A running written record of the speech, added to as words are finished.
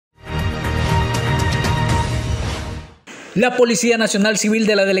La Policía Nacional Civil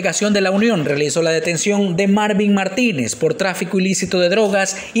de la Delegación de la Unión realizó la detención de Marvin Martínez por tráfico ilícito de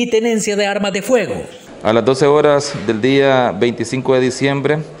drogas y tenencia de armas de fuego. A las 12 horas del día 25 de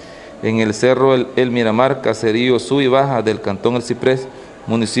diciembre, en el cerro El Miramar, caserío Sub y Baja del cantón El Ciprés,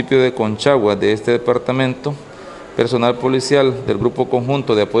 municipio de Conchagua de este departamento, personal policial del Grupo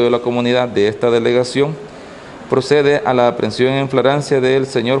Conjunto de Apoyo a la Comunidad de esta delegación procede a la aprehensión en flagrancia del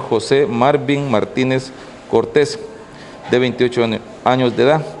señor José Marvin Martínez Cortés, de 28 años de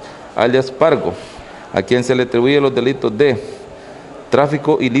edad, alias Pargo, a quien se le atribuye los delitos de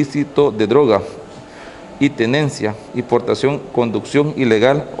tráfico ilícito de droga y tenencia, importación, conducción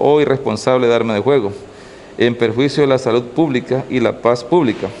ilegal o irresponsable de arma de fuego, en perjuicio de la salud pública y la paz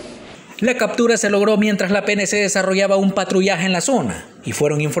pública. La captura se logró mientras la PNC desarrollaba un patrullaje en la zona y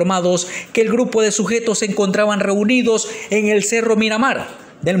fueron informados que el grupo de sujetos se encontraban reunidos en el Cerro Miramar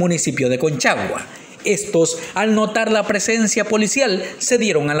del municipio de Conchagua. Estos, al notar la presencia policial, se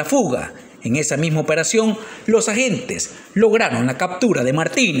dieron a la fuga. En esa misma operación, los agentes lograron la captura de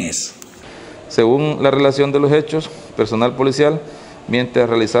Martínez. Según la relación de los hechos, personal policial, mientras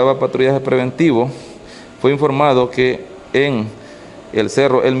realizaba patrullaje preventivo, fue informado que en el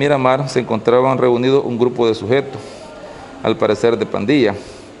Cerro El Miramar se encontraban reunidos un grupo de sujetos, al parecer de pandilla,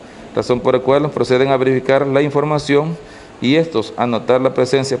 razón por la cual proceden a verificar la información y estos, al notar la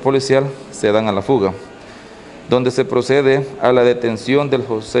presencia policial, se dan a la fuga, donde se procede a la detención del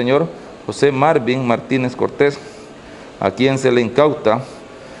señor José Marvin Martínez Cortés, a quien se le incauta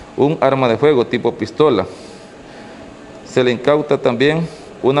un arma de fuego tipo pistola. Se le incauta también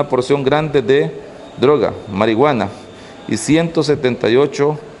una porción grande de droga, marihuana, y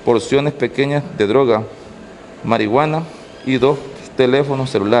 178 porciones pequeñas de droga, marihuana y 2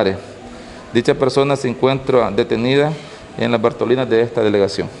 teléfonos celulares. Dicha persona se encuentra detenida en las Bartolinas de esta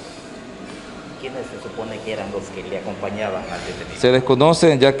delegación. ¿Quiénes se supone que eran los que le acompañaban al detenido? Se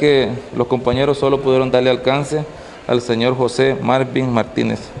desconoce, ya que los compañeros solo pudieron darle alcance al señor José Marvin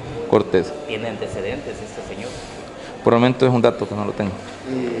Martínez Cortés. ¿Tiene antecedentes este señor? Por el momento es un dato que no lo tengo.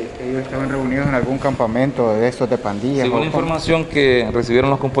 ¿Y ellos estaban reunidos en algún campamento de estos de pandillas? Según la información que recibieron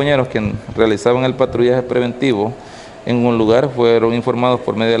los compañeros que realizaban el patrullaje preventivo en un lugar, fueron informados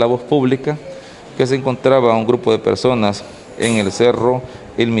por medio de la voz pública que se encontraba un grupo de personas en el Cerro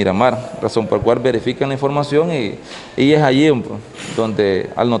El Miramar, razón por la cual verifican la información y es allí donde,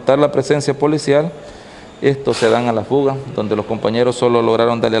 al notar la presencia policial, estos se dan a la fuga, donde los compañeros solo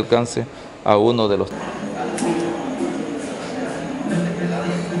lograron darle alcance a uno de los...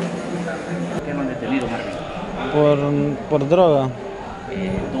 ¿Qué lo han detenido, Marvin? Por droga.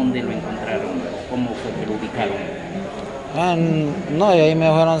 ¿Dónde lo encontraron? ¿Cómo fue que lo ubicaron? No, y ahí me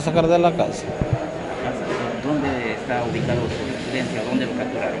fueron a sacar de la casa. ¿Dónde está ubicado su residencia? ¿Dónde lo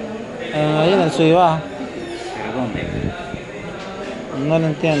capturaron? Ahí en el Sub y Baja. ¿Pero dónde? No lo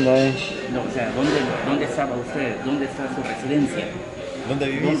entiendo ahí. No, o sea, ¿dónde estaba usted? ¿Dónde está su residencia? ¿Dónde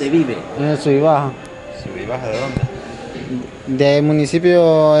vivís? ¿Dónde vive? En el Sub y Baja. ¿Sub y Baja de dónde? Del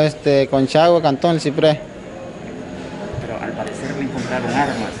municipio Conchagua, cantón El Ciprés. Pero al parecer le encontraron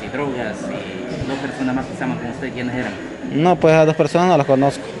armas y drogas y 2 personas más que estaban con usted. ¿Quiénes eran? No, pues a 2 personas no las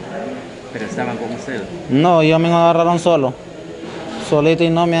conozco. ¿Pero estaban con usted? No, ellos me agarraron solo. Solito, y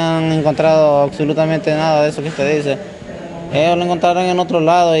no me han encontrado absolutamente nada de eso que usted dice. Ellos lo encontraron en otro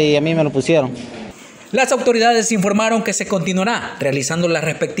lado y a mí me lo pusieron. Las autoridades informaron que se continuará realizando las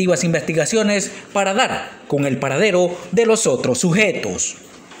respectivas investigaciones para dar con el paradero de los otros sujetos.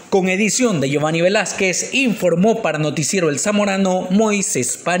 Con edición de Giovanni Velázquez, informó para Noticiero El Zamorano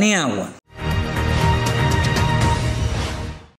Moisés Paniagua.